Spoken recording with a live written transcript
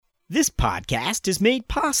This podcast is made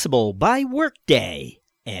possible by Workday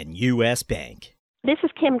and U.S. Bank. This is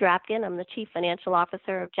Kim Drapkin. I'm the Chief Financial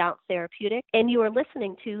Officer of Jounce Therapeutic, and you are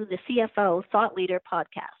listening to the CFO Thought Leader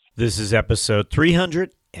Podcast. This is episode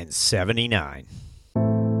 379.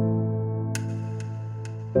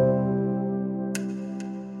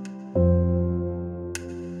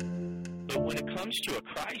 But when it comes to a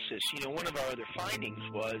crisis, one of our other findings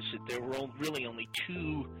was that there were really only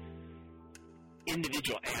two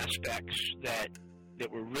individual aspects that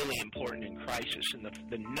were really important in crisis, and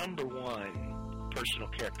the number one personal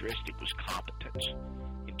characteristic was competence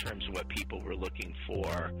in terms of what people were looking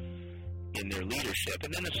for in their leadership.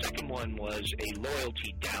 And then the second one was a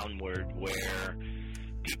loyalty downward, where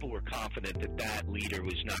people were confident that leader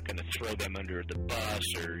was not going to throw them under the bus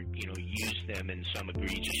or use them in some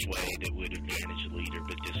egregious way that would advantage the leader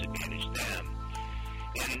but disadvantage them.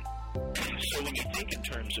 And so when you think in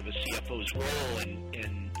terms of a CFO's role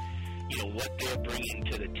and what they're bringing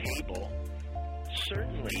to the table,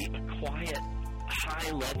 certainly a quiet,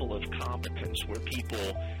 high level of competence where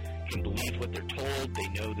people can believe what they're told. They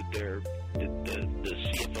know that the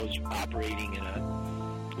CFO's operating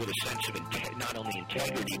with a sense of not only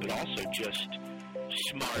integrity but also just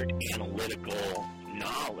smart, analytical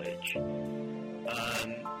knowledge.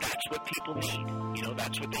 That's what people need.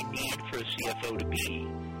 That's what they need for a CFO to be.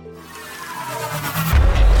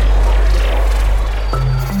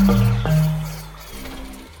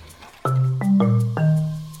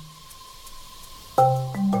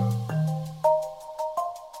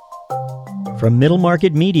 From Middle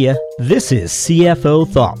Market Media, this is CFO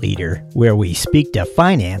Thought Leader, where we speak to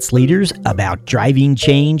finance leaders about driving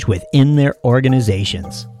change within their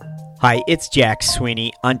organizations. Hi, it's Jack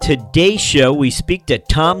Sweeney. On today's show, we speak to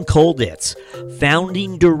Tom Kolditz,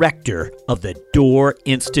 founding director of the Doerr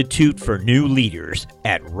Institute for New Leaders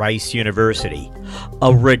at Rice University.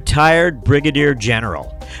 A retired brigadier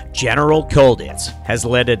general, General Kolditz has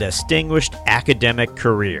led a distinguished academic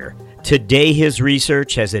career. Today, his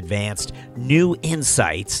research has advanced new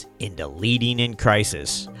insights into leading in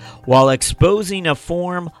crisis, while exposing a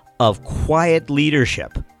form of quiet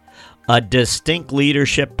leadership, a distinct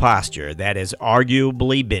leadership posture that has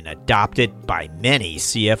arguably been adopted by many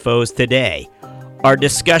CFOs today. Our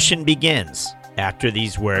discussion begins after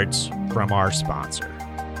these words from our sponsor.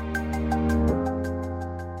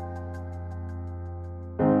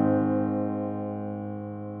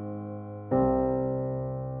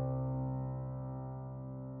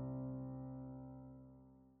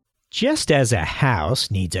 Just as a house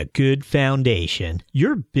needs a good foundation,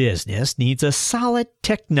 your business needs a solid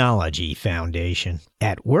technology foundation.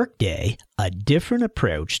 At Workday, a different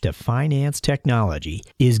approach to finance technology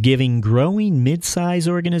is giving growing mid-size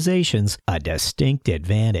organizations a distinct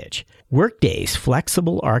advantage. Workday's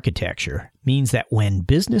flexible architecture means that when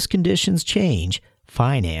business conditions change,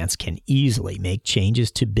 finance can easily make changes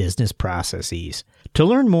to business processes. To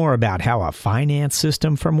learn more about how a finance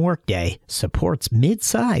system from Workday supports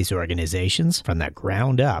mid-size organizations from the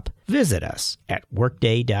ground up, visit us at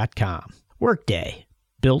workday.com. Workday,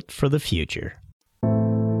 built for the future.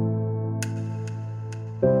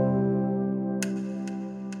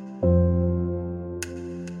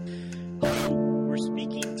 Hello, we're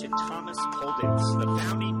speaking to Thomas Kolditz, the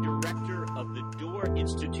founding director of the Doerr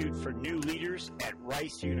Institute for New Leaders at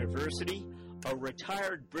Rice University. A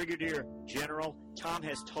retired brigadier general, Tom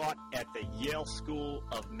has taught at the Yale School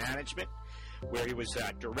of Management, where he was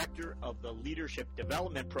director of the Leadership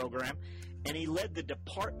Development Program, and he led the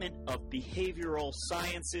Department of Behavioral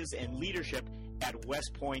Sciences and Leadership at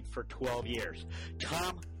West Point for 12 years.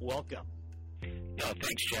 Tom, welcome.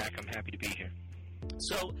 Thanks, Jack. I'm happy to be here.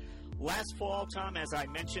 So, last fall, Tom, as I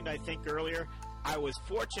mentioned, I think earlier, I was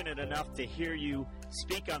fortunate enough to hear you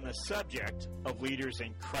speak on the subject of leaders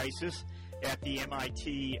in crisis at the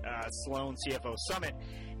MIT Sloan CFO Summit,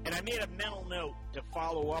 and I made a mental note to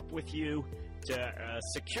follow up with you to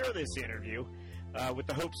secure this interview with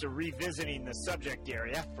the hopes of revisiting the subject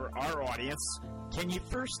area for our audience. Can you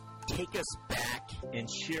first take us back and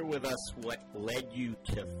share with us what led you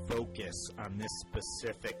to focus on this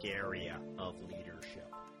specific area of leadership?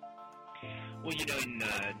 Well,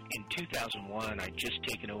 in 2001, I'd just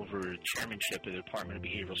taken over chairmanship of the Department of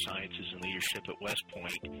Behavioral Sciences and Leadership at West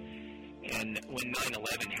Point. And when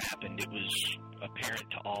 9/11 happened, it was apparent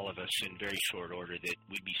to all of us in very short order that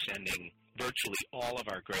we'd be sending virtually all of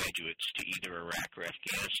our graduates to either Iraq or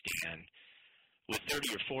Afghanistan with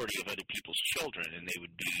 30 or 40 of other people's children, and they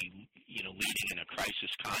would be, leading in a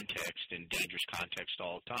crisis context and dangerous context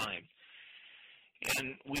all the time.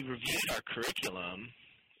 And we reviewed our curriculum,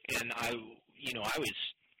 and I was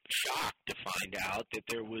shocked to find out that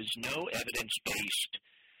there was no evidence-based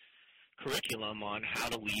curriculum on how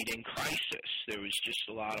to lead in crisis. There was just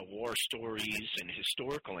a lot of war stories and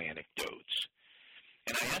historical anecdotes.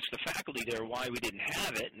 And I asked the faculty there why we didn't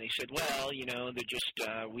have it, and they said, well, they're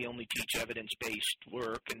just, we only teach evidence-based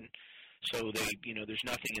work, and so there's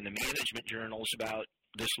nothing in the management journals about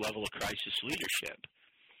this level of crisis leadership.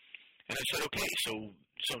 And I said, okay,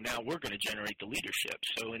 so now we're going to generate the leadership.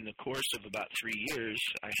 So in the course of about 3 years,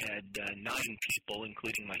 I had 9 people,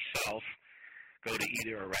 including myself, go to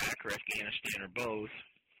either Iraq or Afghanistan or both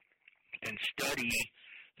and study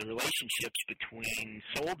the relationships between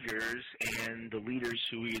soldiers and the leaders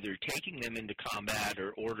who were either taking them into combat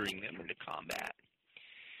or ordering them into combat.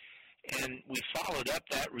 And we followed up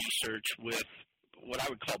that research with what I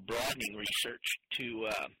would call broadening research to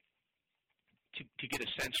get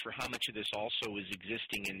a sense for how much of this also is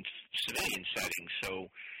existing in civilian settings. So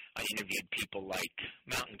I interviewed people like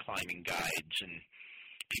mountain climbing guides and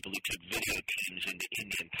people who took video teams into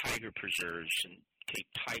Indian tiger preserves and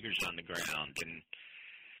taped tigers on the ground, and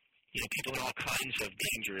people in all kinds of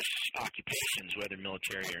dangerous occupations, whether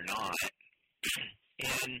military or not.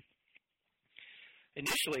 And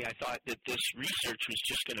initially I thought that this research was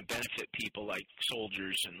just going to benefit people like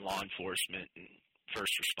soldiers and law enforcement and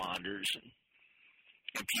first responders and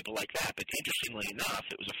people like that. But interestingly enough,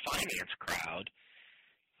 it was a finance crowd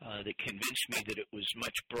that convinced me that it was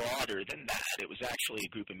much broader than that. It was actually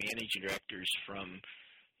a group of managing directors from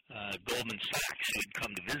Goldman Sachs who had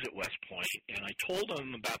come to visit West Point, and I told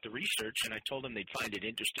them about the research, and I told them they'd find it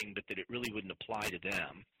interesting, but that it really wouldn't apply to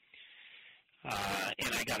them.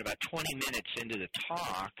 And I got about 20 minutes into the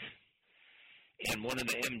talk, and one of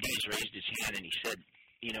the MDs raised his hand, and he said,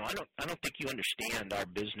 I don't think you understand our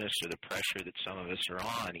business or the pressure that some of us are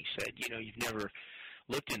on. He said, you've never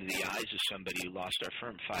looked into the eyes of somebody who lost our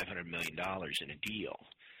firm $500 million in a deal.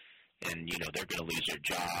 And, they're going to lose their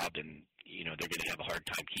job, and, they're going to have a hard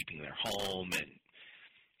time keeping their home, and,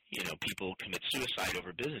 people commit suicide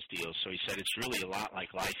over business deals. So he said, it's really a lot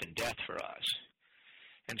like life and death for us.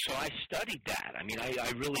 And so I studied that. I mean,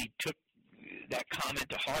 I really took that comment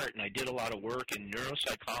to heart, and I did a lot of work in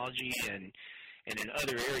neuropsychology and in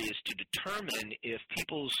other areas to determine if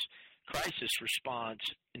people's crisis response,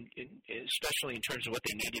 especially in terms of what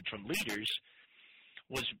they needed from leaders,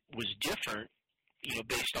 was different,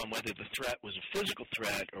 based on whether the threat was a physical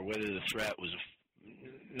threat or whether the threat was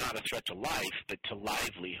not a threat to life, but to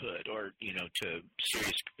livelihood or, to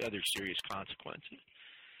other serious consequences.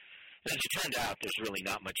 And as it turned out, there's really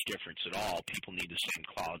not much difference at all. People need the same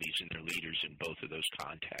qualities in their leaders in both of those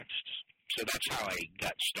contexts. So that's how I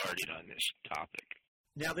got started on this topic.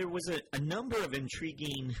 Now, there was a number of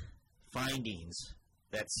intriguing findings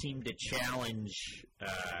that seemed to challenge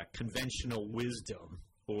conventional wisdom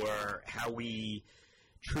or how we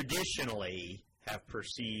traditionally have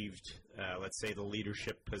perceived, let's say, the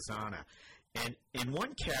leadership persona. And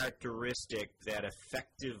one characteristic that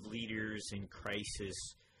effective leaders in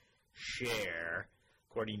crisis share,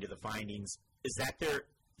 according to the findings, is that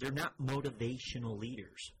they're not motivational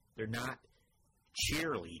leaders. They're not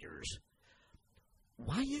cheerleaders.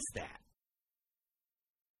 Why is that?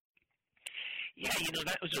 Yeah,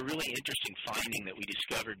 that was a really interesting finding that we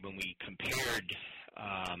discovered when we compared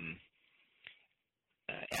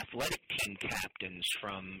athletic team captains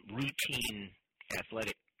from routine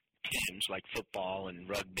athletic teams like football and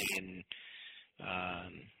rugby and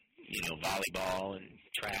volleyball and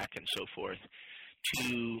track and so forth,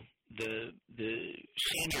 to the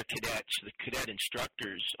senior cadets, the cadet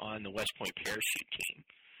instructors on the West Point parachute team.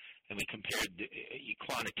 And we compared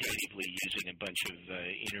quantitatively using a bunch of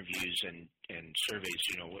interviews and surveys,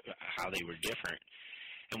 how they were different.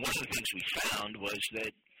 And one of the things we found was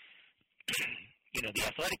that, the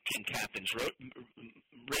athletic team captains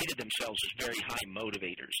rated themselves as very high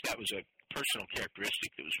motivators. That was a personal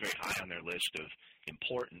characteristic that was very high on their list of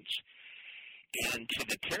importance. And to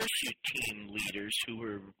the parachute team leaders who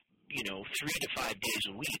were, 3 to 5 days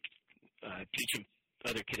a week teaching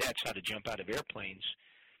other cadets how to jump out of airplanes,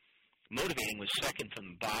 motivating was second from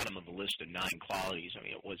the bottom of the list of 9 qualities. I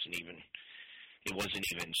mean, it wasn't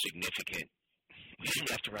even significant. We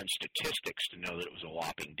didn't have to run statistics to know that it was a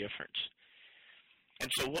whopping difference. And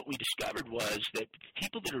so what we discovered was that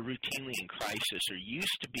people that are routinely in crisis are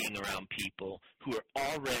used to being around people who are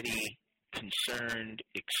already concerned,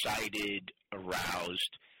 excited,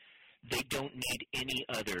 aroused. They don't need any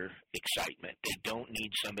other excitement. They don't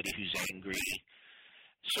need somebody who's angry.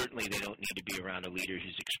 Certainly they don't need to be around a leader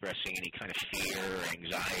who's expressing any kind of fear or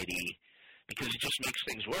anxiety, because it just makes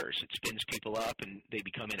things worse. It spins people up and they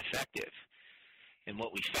become ineffective. And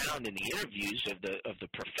what we found in the interviews of the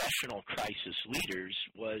professional crisis leaders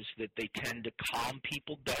was that they tend to calm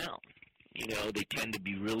people down. You know, they tend to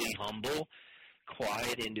be really humble,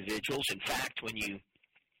 quiet individuals. In fact, when you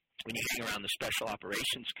hang around the special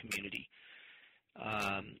operations community,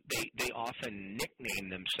 they often nickname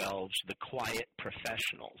themselves the quiet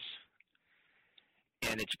professionals.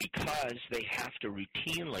 And it's because they have to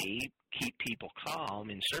routinely keep people calm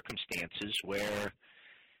in circumstances where,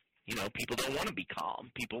 you know, people don't want to be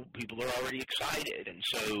calm. People are already excited. And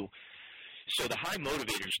so the high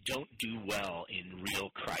motivators don't do well in real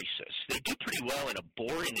crisis. They do pretty well in a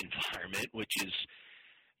boring environment, which is,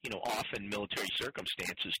 you know, often military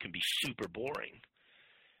circumstances can be super boring.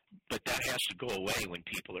 But that has to go away when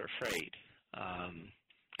people are afraid.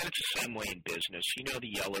 And it's the same way in business. You know,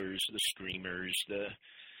 the yellers, the screamers, the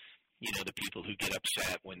people who get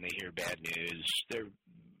upset when they hear bad news,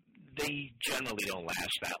 they generally don't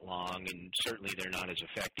last that long, and certainly they're not as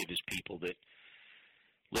effective as people that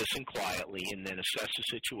listen quietly and then assess the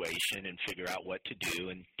situation and figure out what to do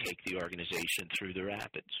and take the organization through the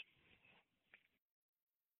rapids.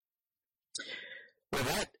 Well,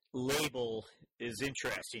 that label is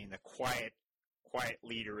interesting, the quiet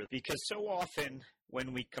leader, because so often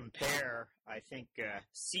when we compare, I think,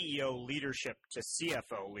 CEO leadership to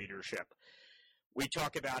CFO leadership, we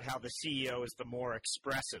talk about how the CEO is the more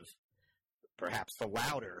expressive, perhaps the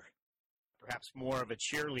louder, perhaps more of a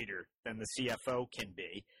cheerleader than the CFO can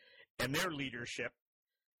be. And their leadership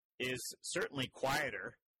is certainly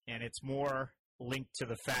quieter, and it's more linked to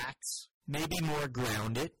the facts, maybe more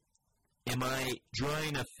grounded. Am I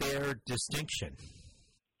drawing a fair distinction?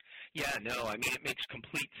 Yeah, no, I mean, it makes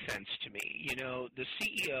complete sense to me. You know, the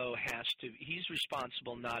CEO he's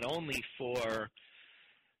responsible not only for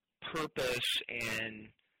purpose and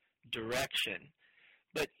direction,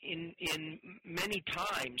 but in many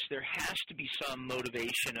times there has to be some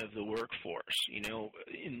motivation of the workforce. You know,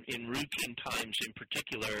 in routine times in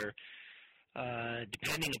particular,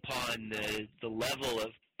 depending upon the level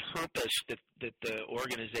of purpose that the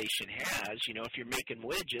organization has, you know, if you're making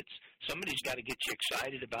widgets, somebody's got to get you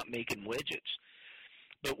excited about making widgets.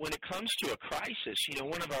 But when it comes to a crisis, you know,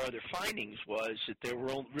 one of our other findings was that there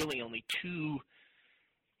were really only two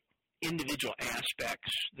individual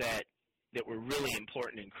aspects that were really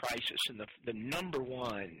important in crisis, and the number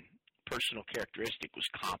one personal characteristic was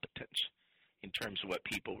competence in terms of what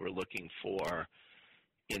people were looking for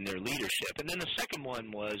in their leadership. And then the second one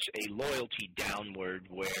was a loyalty downward,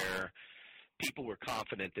 where people were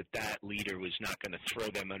confident that leader was not going to throw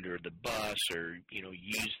them under the bus or, you know,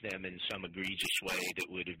 use them in some egregious way that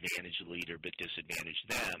would advantage the leader but disadvantage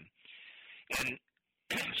them. And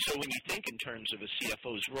so when you think in terms of a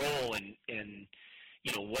CFO's role and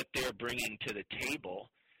you know, what they're bringing to the table,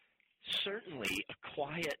 certainly a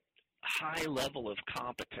quiet, high level of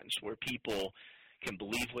competence where people can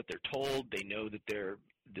believe what they're told. They know that the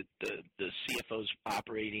CFO's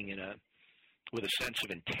operating with a sense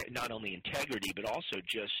of not only integrity but also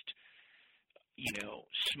just, you know,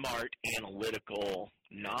 smart analytical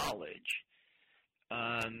knowledge.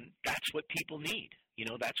 That's what people need. You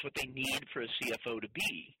know, that's what they need for a CFO to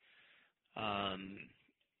be.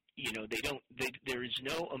 You know, there is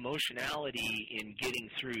no emotionality in getting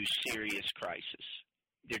through serious crisis.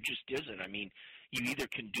 There just isn't. I mean, you either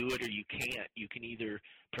can do it or you can't. You can either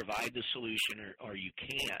provide the solution or you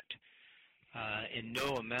can't. And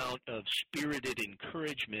no amount of spirited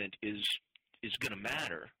encouragement is going to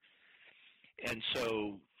matter. And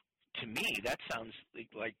so, to me, that sounds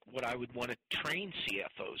like what I would want to train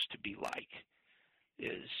CFOs to be like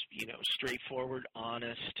is, you know, straightforward,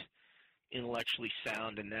 honest, intellectually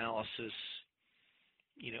sound analysis,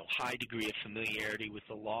 you know, high degree of familiarity with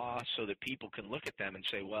the law so that people can look at them and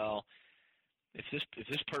say, well, if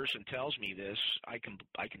this person tells me this, I can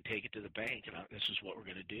take it to the bank, and this is what we're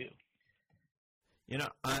going to do. You know,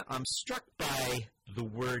 I'm struck by the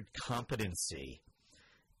word competency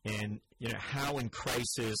and, you know, how in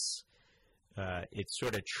crisis it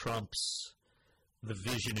sort of trumps the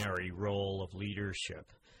visionary role of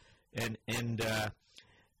leadership. And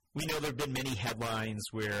we know there have been many headlines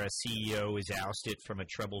where a CEO is ousted from a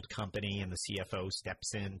troubled company and the CFO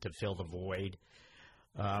steps in to fill the void.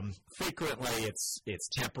 Frequently, it's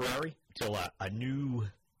temporary until a new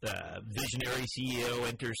visionary CEO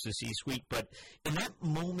enters the C-suite. But in that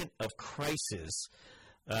moment of crisis,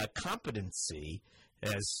 competency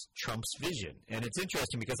as trumps vision. And it's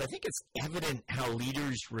interesting because I think it's evident how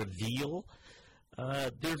leaders reveal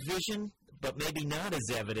their vision, but maybe not as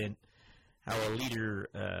evident how a leader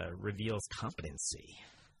reveals competency.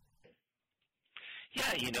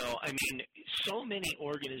 Yeah, you know, I mean, so many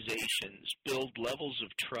organizations build levels of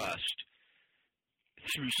trust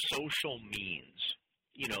through social means.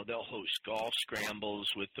 You know, they'll host golf scrambles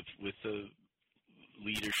with the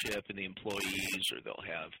leadership and the employees, or they'll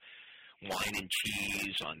have wine and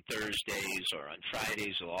cheese on Thursdays or on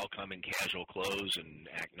Fridays. They'll all come in casual clothes and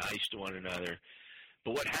act nice to one another.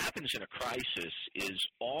 But what happens in a crisis is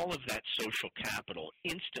all of that social capital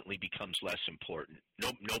instantly becomes less important.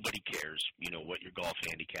 Nobody cares, what your golf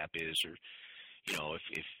handicap is, or,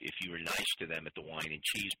 if you were nice to them at the wine and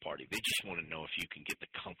cheese party. They just want to know if you can get the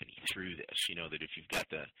company through this.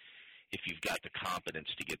 That if you've got the competence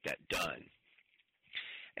to get that done.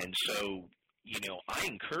 And so, I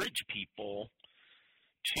encourage people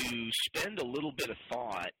to spend a little bit of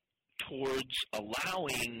thought towards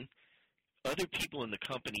allowing other people in the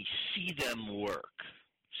company see them work,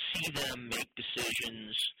 see them make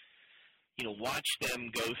decisions, watch them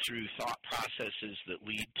go through thought processes that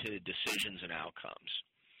lead to decisions and outcomes.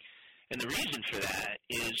 And the reason for that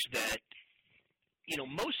is that,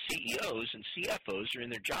 most CEOs and CFOs are in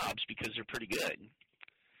their jobs because they're pretty good.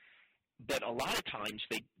 But a lot of times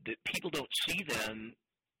that people don't see them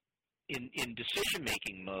in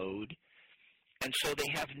decision-making mode, and so they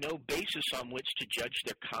have no basis on which to judge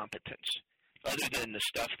their competence, other than the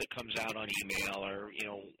stuff that comes out on email or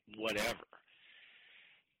whatever.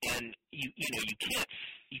 And you can't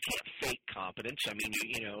fake competence. I mean, if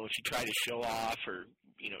you try to show off or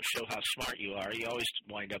show how smart you are, you always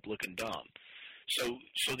wind up looking dumb. So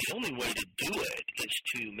the only way to do it is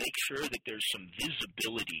to make sure that there's some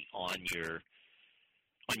visibility on your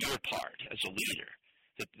part as a leader,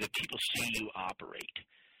 that people see you operate,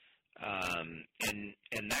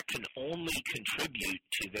 and that can only contribute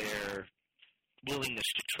to their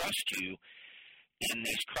willingness to trust you in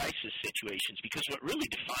these crisis situations, because what really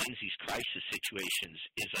defines these crisis situations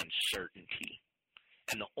is uncertainty.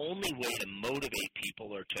 And the only way to motivate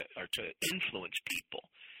people or to influence people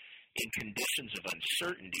in conditions of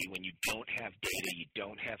uncertainty, when you don't have data, you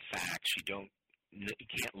don't have facts, you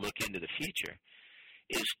can't look into the future,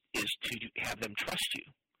 is to have them trust you.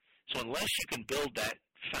 So unless you can build that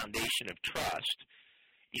foundation of trust,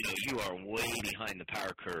 you are way behind the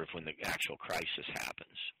power curve when the actual crisis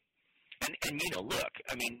happens. And look,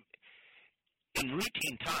 I mean, in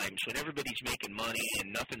routine times when everybody's making money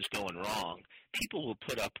and nothing's going wrong, people will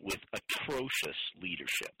put up with atrocious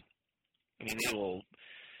leadership. I mean, they will,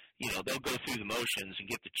 they'll go through the motions and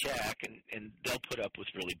get the check, and they'll put up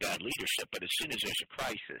with really bad leadership. But as soon as there's a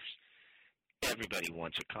crisis, everybody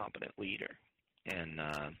wants a competent leader. And,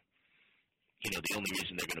 the only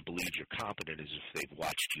reason they're going to believe you're competent is if they've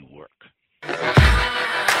watched you work.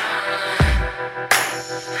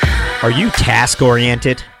 Are you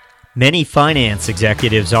task-oriented? Many finance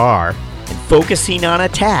executives are, and focusing on a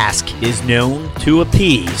task is known to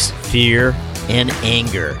appease fear and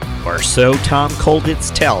anger, or so Tom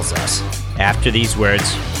Kolditz tells us after these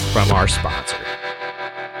words from our sponsor.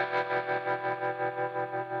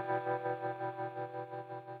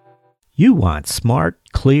 You want smart,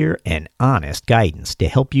 clear, and honest guidance to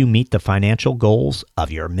help you meet the financial goals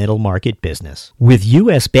of your middle market business. With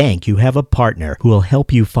U.S. Bank, you have a partner who will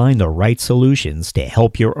help you find the right solutions to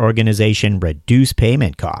help your organization reduce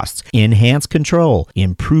payment costs, enhance control,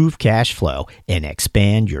 improve cash flow, and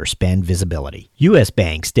expand your spend visibility. U.S.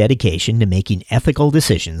 Bank's dedication to making ethical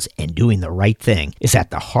decisions and doing the right thing is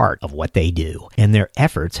at the heart of what they do, and their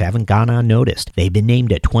efforts haven't gone unnoticed. They've been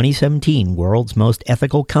named a 2017 World's Most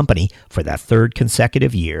Ethical Company for the third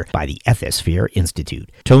consecutive year by the Ethisphere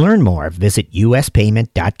Institute. To learn more, visit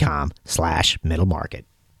uspayment.com/middlemarket.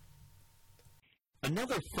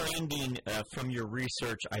 Another finding from your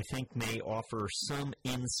research, I think, may offer some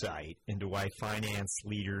insight into why finance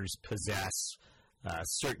leaders possess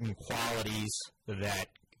certain qualities that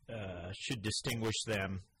should distinguish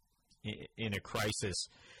them in a crisis,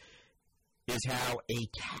 is how a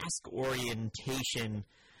task orientation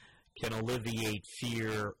can alleviate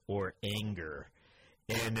fear or anger.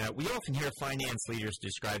 And we often hear finance leaders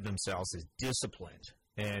describe themselves as disciplined,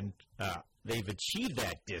 and they've achieved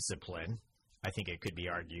that discipline, I think it could be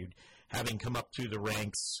argued, having come up through the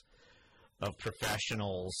ranks of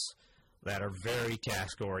professionals that are very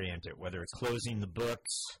task-oriented, whether it's closing the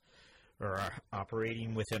books or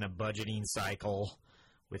operating within a budgeting cycle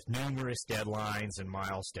with numerous deadlines and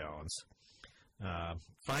milestones.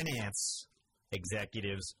 Finance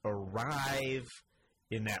executives arrive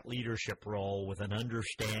in that leadership role with an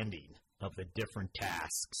understanding of the different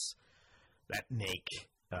tasks that make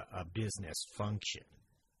a business function.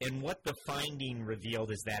 And what the finding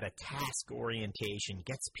revealed is that a task orientation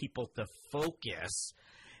gets people to focus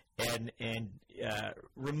and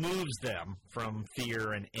removes them from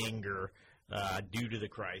fear and anger due to the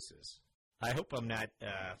crisis. I hope I'm not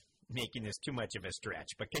making this too much of a stretch,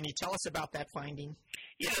 but can you tell us about that finding?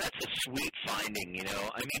 Yeah, that's a sweet finding, you know.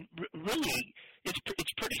 I mean, really, it's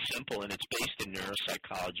pretty simple, and it's based in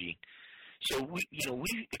neuropsychology. So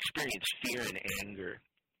we experience fear and anger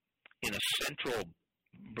in a central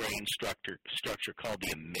brain structure called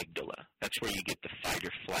the amygdala. That's where you get the fight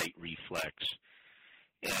or flight reflex.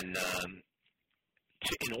 And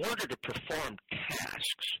in order to perform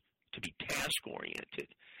tasks, to be task-oriented,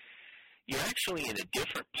 you're actually in a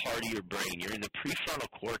different part of your brain. You're in the prefrontal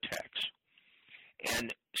cortex.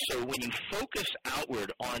 And so when you focus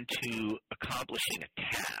outward onto accomplishing a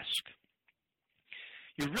task,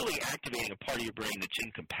 you're really activating a part of your brain that's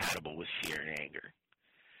incompatible with fear and anger.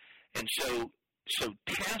 And so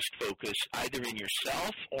task focus, either in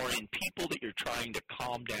yourself or in people that you're trying to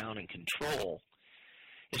calm down and control,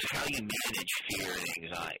 is how you manage fear and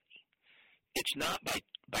anxiety. It's not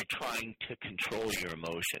by trying to control your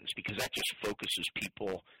emotions, because that just focuses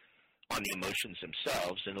people on the emotions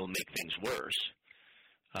themselves, and it'll make things worse.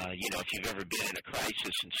 If you've ever been in a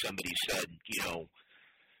crisis and somebody said,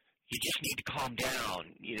 you just need to calm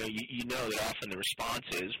down, you know that often the response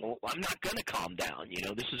is, well, I'm not going to calm down.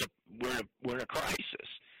 We're in a crisis.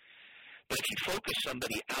 But if you focus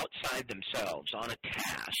somebody outside themselves on a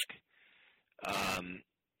task,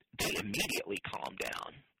 they immediately calm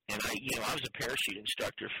down. And I was a parachute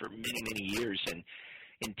instructor for many, many years, and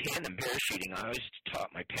in tandem parachuting, I always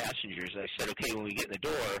taught my passengers, I said, okay, when we get in the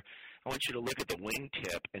door, I want you to look at the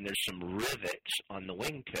wingtip, and there's some rivets on the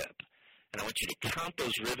wingtip. And I want you to count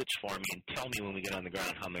those rivets for me and tell me when we get on the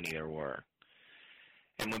ground how many there were.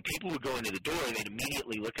 And when people would go into the door, they'd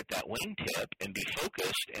immediately look at that wingtip and be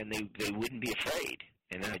focused, and they wouldn't be afraid.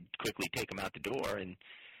 And then I'd quickly take them out the door, and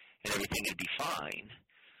everything would be fine.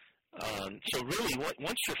 So really,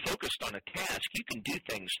 once you're focused on a task, you can do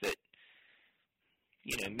things that,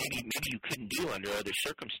 maybe you couldn't do under other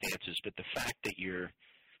circumstances. But the fact that you're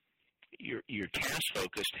task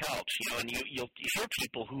focused helps. And you'll hear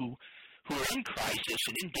people who are in crisis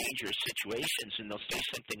and in dangerous situations, and they'll say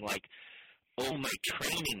something like, "Oh, my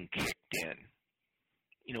training kicked in."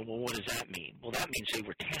 Well, what does that mean? Well, that means they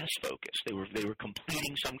were task focused. They were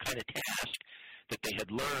completing some kind of task that they had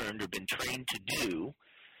learned or been trained to do.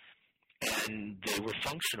 And they were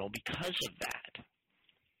functional because of that.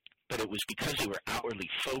 But it was because they were outwardly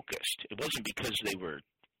focused. It wasn't because they were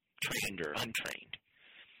trained or untrained.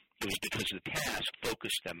 It was because the task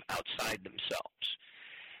focused them outside themselves.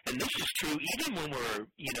 And this is true even when we're,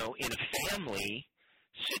 in a family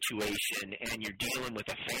situation and you're dealing with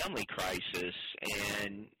a family crisis,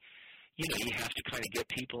 and, you have to kind of get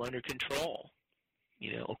people under control.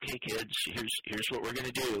 Okay, kids, here's what we're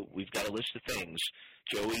going to do. We've got a list of things.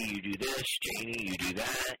 Joey, you do this. Janie, you do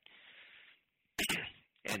that.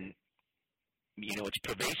 And, it's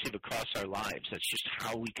pervasive across our lives. That's just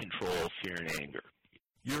how we control fear and anger.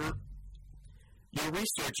 Your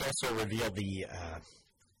research also revealed the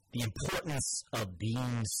importance of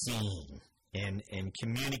being seen and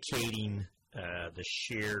communicating the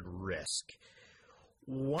shared risk.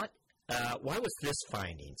 Why was this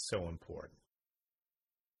finding so important?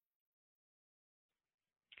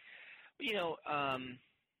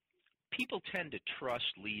 People tend to trust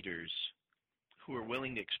leaders who are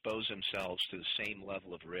willing to expose themselves to the same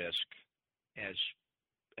level of risk as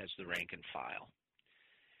the rank and file.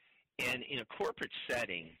 And in a corporate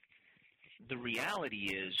setting, the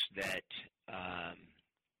reality is that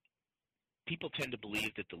people tend to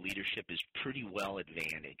believe that the leadership is pretty well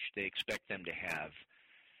advantaged. They expect them to have,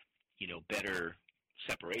 better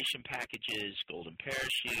separation packages, golden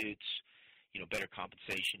parachutes, better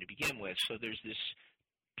compensation to begin with. So there's this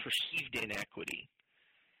perceived inequity.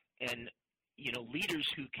 And, leaders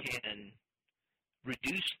who can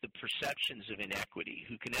reduce the perceptions of inequity,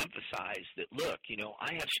 who can emphasize that, look,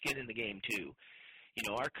 I have skin in the game too.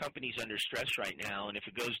 Our company's under stress right now, and if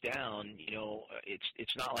it goes down,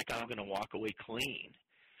 it's not like I'm going to walk away clean.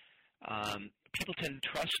 People tend to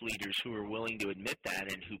trust leaders who are willing to admit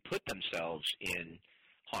that and who put themselves in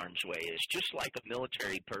harm's way. It's just like a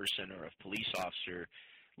military person or a police officer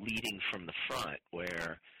leading from the front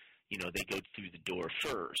where, they go through the door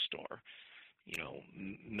first, or,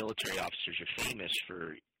 military officers are famous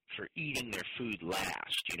for eating their food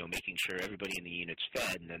last, making sure everybody in the unit's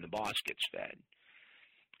fed and then the boss gets fed.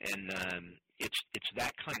 And it's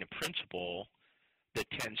that kind of principle that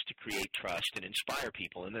tends to create trust and inspire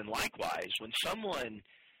people. And then likewise, when someone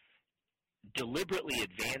deliberately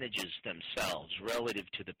advantages themselves relative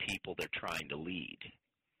to the people they're trying to lead,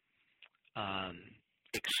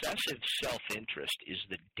 excessive self-interest is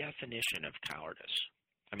the definition of cowardice.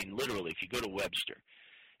 I mean, literally, if you go to Webster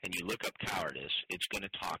and you look up cowardice, it's going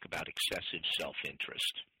to talk about excessive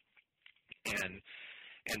self-interest. And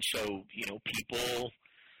so,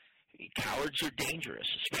 cowards are dangerous,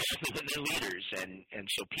 especially when they're leaders. And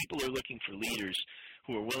so people are looking for leaders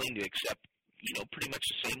who are willing to accept, pretty much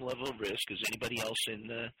the same level of risk as anybody else in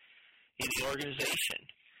the organization.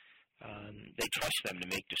 They trust them to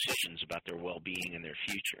make decisions about their well-being and their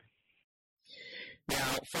future.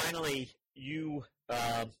 Now, finally,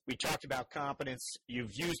 we talked about competence.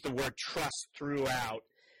 You've used the word trust throughout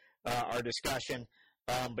our discussion,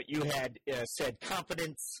 but you had said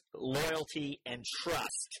competence, loyalty, and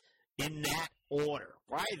trust in that order.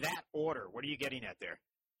 Why that order? What are you getting at there?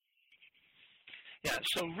 Yeah,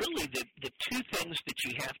 so really the two things that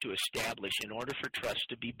you have to establish in order for trust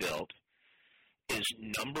to be built is,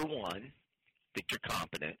 number one, that you're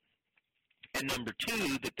competent, and number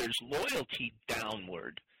two, that there's loyalty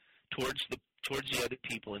downward towards the other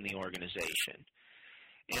people in the organization.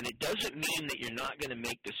 And it doesn't mean that you're not going to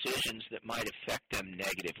make decisions that might affect them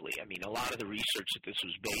negatively. I mean, a lot of the research that this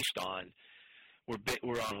was based on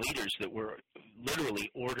were on leaders that were literally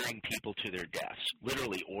ordering people to their deaths,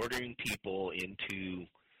 literally ordering people into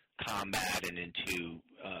combat and into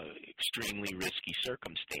extremely risky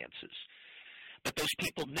circumstances. But those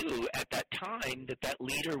people knew at that time that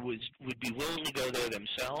leader would be willing to go there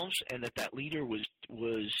themselves, and that leader was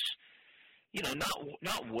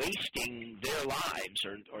not wasting their lives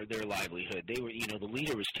or their livelihood. They were, the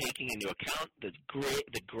leader was taking into account the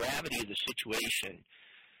gravity of the situation,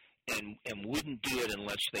 and wouldn't do it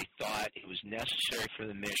unless they thought it was necessary for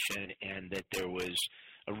the mission and that there was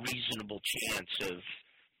a reasonable chance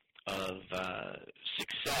of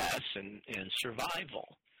success and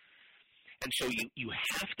survival. And so you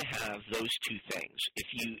have to have those two things.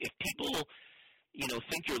 If people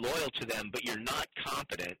think you're loyal to them, but you're not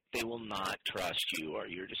competent, they will not trust you or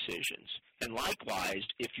your decisions. And likewise,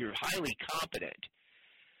 if you're highly competent,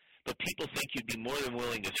 but people think you'd be more than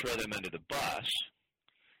willing to throw them under the bus,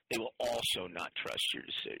 they will also not trust your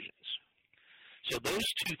decisions. So those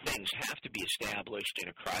two things have to be established in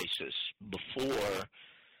a crisis before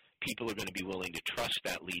people are going to be willing to trust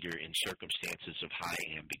that leader in circumstances of high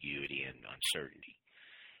ambiguity and uncertainty.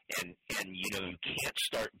 And you can't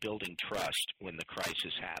start building trust when the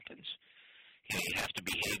crisis happens. You have to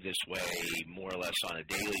behave this way more or less on a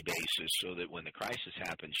daily basis so that when the crisis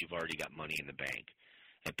happens, you've already got money in the bank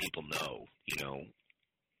and people know,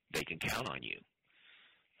 they can count on you.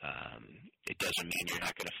 It doesn't mean you're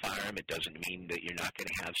not going to fire them. It doesn't mean that you're not going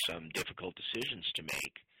to have some difficult decisions to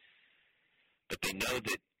make. But they know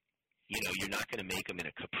that, you're not going to make them in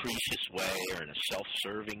a capricious way or in a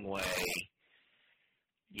self-serving way,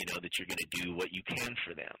 that you're going to do what you can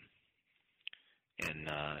for them. And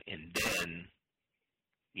then,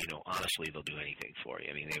 honestly, they'll do anything for you.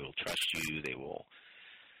 I mean, they will trust you. They will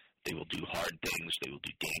do hard things. They will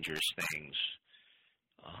do dangerous things.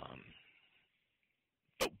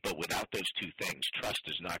 But without those two things, trust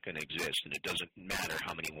is not going to exist, and it doesn't matter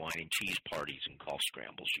how many wine and cheese parties and call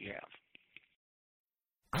scrambles you have.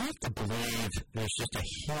 I have to believe there's just a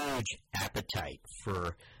huge appetite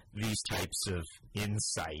for these types of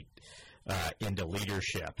insight into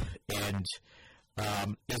leadership. And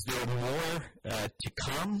is there more to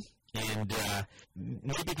come? And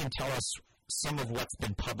maybe you can tell us some of what's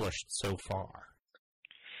been published so far.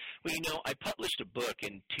 Well, I published a book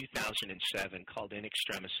in 2007 called In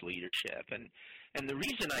Extremis Leadership, and the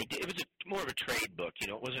reason I did, it was more of a trade book.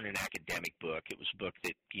 It wasn't an academic book. It was a book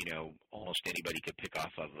that, almost anybody could pick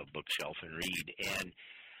off of a bookshelf and read. And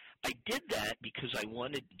I did that because I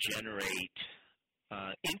wanted to generate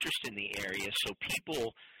interest in the area so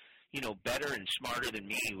people, better and smarter than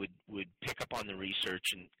me would pick up on the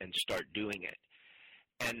research and start doing it.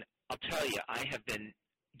 And I'll tell you, I have been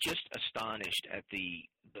just astonished at the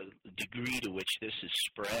degree to which this is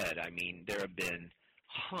spread. I mean, there have been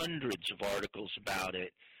hundreds of articles about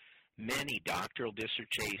it, many doctoral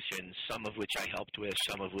dissertations, some of which I helped with,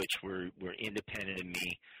 some of which were independent of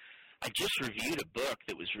me. I just reviewed a book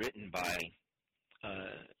that was written by,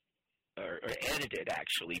 or edited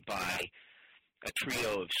actually, by a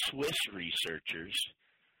trio of Swiss researchers,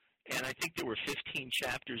 and I think there were 15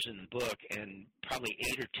 chapters in the book, and probably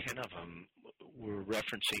 8 or 10 of them were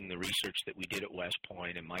referencing the research that we did at West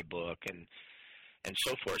Point in my book and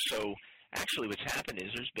so forth. So actually what's happened is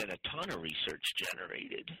there's been a ton of research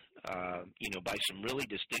generated, by some really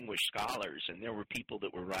distinguished scholars, and there were people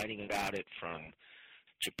that were writing about it from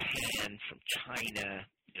Japan, from China.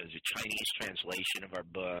 There's a Chinese translation of our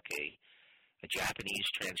book, a Japanese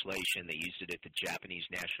translation. They used it at the Japanese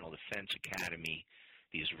National Defense Academy.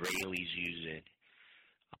 The Israelis use it.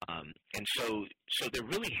 And so there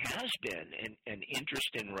really has been an interest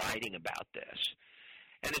in writing about this.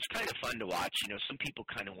 And it's kind of fun to watch. Some people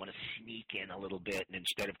kind of want to sneak in a little bit, and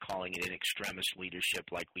instead of calling it an extremist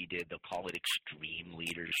leadership like we did, they'll call it extreme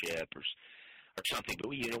leadership or something. But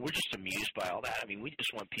we're just amused by all that. I mean, we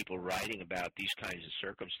just want people writing about these kinds of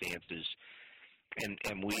circumstances, and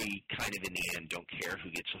we kind of in the end don't care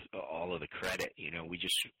who gets all of the credit. We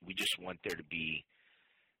just want there to be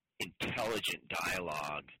intelligent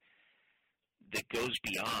dialogue that goes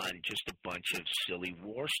beyond just a bunch of silly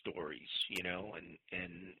war stories, and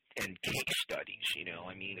case studies.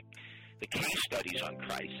 I mean, the case studies on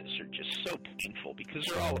crisis are just so painful because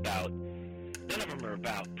they're all about, none of them are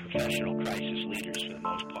about professional crisis leaders for the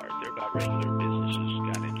most part. They're about regular businesses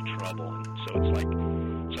who got into trouble, and so it's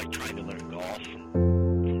like trying to learn golf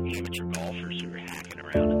from amateur golfers who are hacking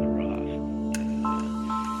around in the rough. And,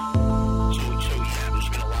 so yeah, there's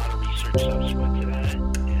been a lot of research subsequent to that,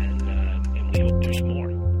 and we hope there's more.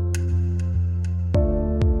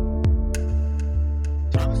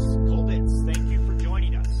 Thomas Kolditz, thank you for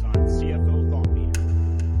joining us on CFO Thought Leader.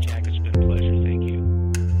 Jack, it's been a pleasure. Thank you.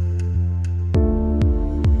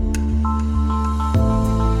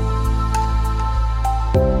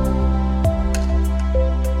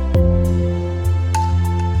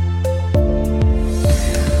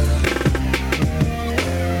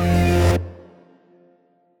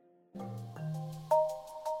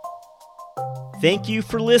 Thank you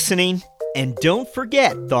for listening. And don't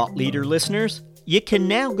forget, Thought Leader listeners, you can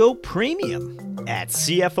now go premium at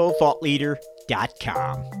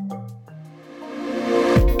CFOThoughtLeader.com.